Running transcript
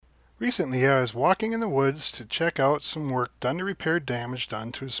Recently, I was walking in the woods to check out some work done to repair damage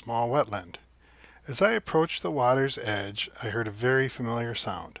done to a small wetland. As I approached the water's edge, I heard a very familiar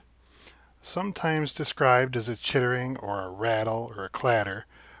sound, sometimes described as a chittering or a rattle or a clatter,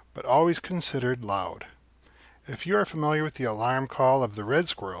 but always considered loud. If you are familiar with the alarm call of the red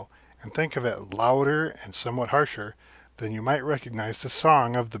squirrel and think of it louder and somewhat harsher, then you might recognize the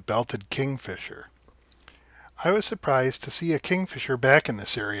song of the belted kingfisher. I was surprised to see a kingfisher back in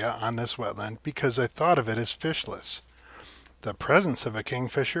this area on this wetland because I thought of it as fishless. The presence of a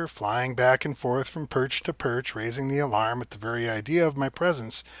kingfisher flying back and forth from perch to perch, raising the alarm at the very idea of my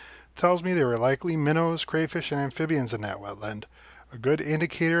presence, tells me there were likely minnows, crayfish, and amphibians in that wetland, a good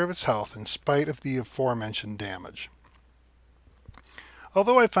indicator of its health in spite of the aforementioned damage.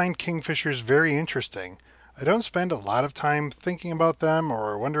 Although I find kingfishers very interesting, I don't spend a lot of time thinking about them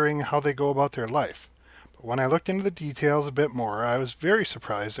or wondering how they go about their life. But when I looked into the details a bit more, I was very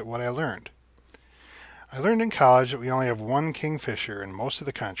surprised at what I learned. I learned in college that we only have one kingfisher in most of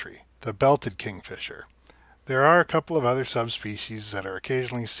the country, the belted kingfisher. There are a couple of other subspecies that are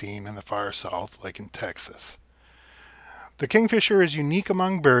occasionally seen in the far south, like in Texas. The kingfisher is unique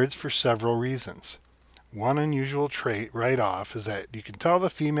among birds for several reasons. One unusual trait right off is that you can tell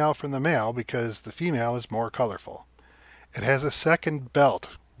the female from the male because the female is more colorful. It has a second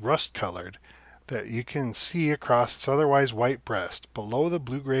belt, rust-colored, that you can see across its otherwise white breast, below the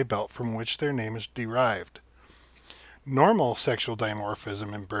blue-gray belt from which their name is derived. Normal sexual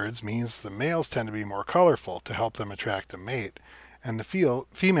dimorphism in birds means the males tend to be more colorful to help them attract a mate, and the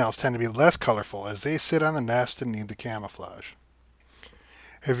females tend to be less colorful as they sit on the nest and need the camouflage.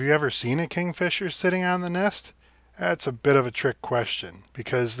 Have you ever seen a kingfisher sitting on the nest? That's a bit of a trick question,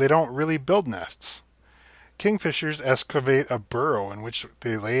 because they don't really build nests. Kingfishers excavate a burrow in which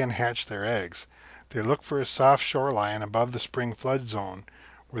they lay and hatch their eggs. They look for a soft shoreline above the spring flood zone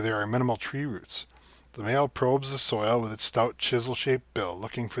where there are minimal tree roots. The male probes the soil with its stout chisel-shaped bill,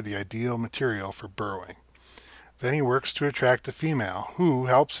 looking for the ideal material for burrowing. Then he works to attract the female, who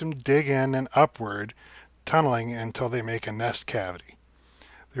helps him dig in and upward, tunneling until they make a nest cavity.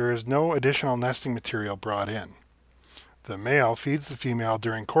 There is no additional nesting material brought in. The male feeds the female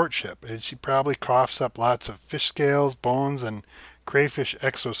during courtship, and she probably coughs up lots of fish scales, bones, and crayfish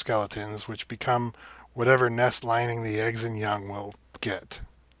exoskeletons, which become whatever nest lining the eggs and young will get.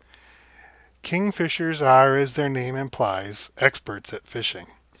 Kingfishers are, as their name implies, experts at fishing.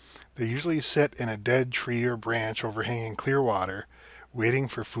 They usually sit in a dead tree or branch overhanging clear water, waiting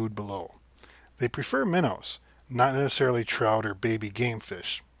for food below. They prefer minnows, not necessarily trout or baby game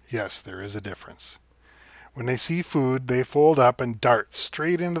fish. Yes, there is a difference. When they see food, they fold up and dart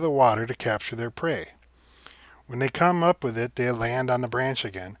straight into the water to capture their prey. When they come up with it, they land on the branch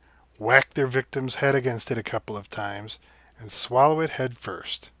again, whack their victim's head against it a couple of times, and swallow it head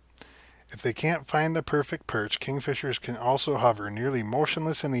first. If they can't find the perfect perch, kingfishers can also hover nearly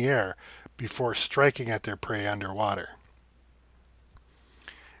motionless in the air before striking at their prey underwater.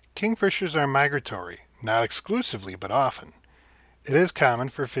 Kingfishers are migratory, not exclusively but often. It is common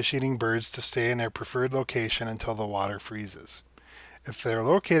for fish-eating birds to stay in their preferred location until the water freezes. If they're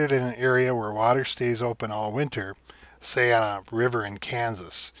located in an area where water stays open all winter, say on a river in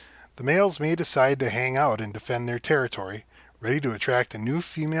Kansas, the males may decide to hang out and defend their territory, ready to attract a new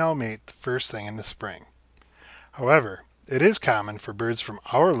female mate the first thing in the spring. However, it is common for birds from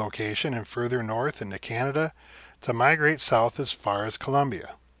our location and further north into Canada to migrate south as far as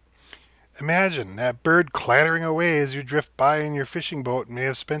Colombia. Imagine that bird clattering away as you drift by in your fishing boat and may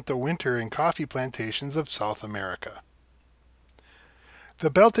have spent the winter in coffee plantations of South America. The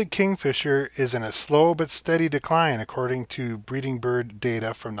belted kingfisher is in a slow but steady decline according to breeding bird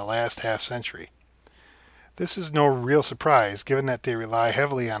data from the last half century. This is no real surprise given that they rely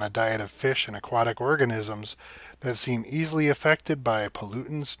heavily on a diet of fish and aquatic organisms that seem easily affected by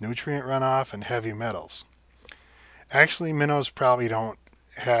pollutants, nutrient runoff, and heavy metals. Actually, minnows probably don't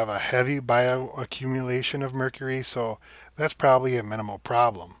have a heavy bioaccumulation of mercury, so that's probably a minimal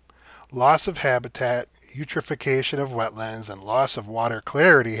problem. Loss of habitat, eutrophication of wetlands, and loss of water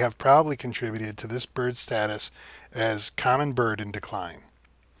clarity have probably contributed to this bird's status as common bird in decline.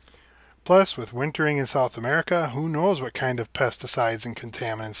 Plus, with wintering in South America, who knows what kind of pesticides and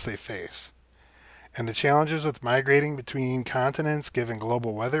contaminants they face. And the challenges with migrating between continents given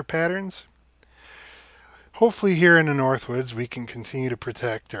global weather patterns? Hopefully here in the Northwoods we can continue to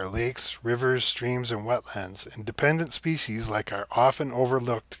protect our lakes, rivers, streams, and wetlands, and dependent species like our often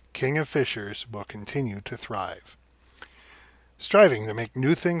overlooked king of fishers will continue to thrive. Striving to make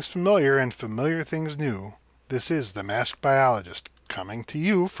new things familiar and familiar things new, this is The Masked Biologist, coming to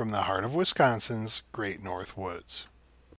you from the heart of Wisconsin's Great North Woods.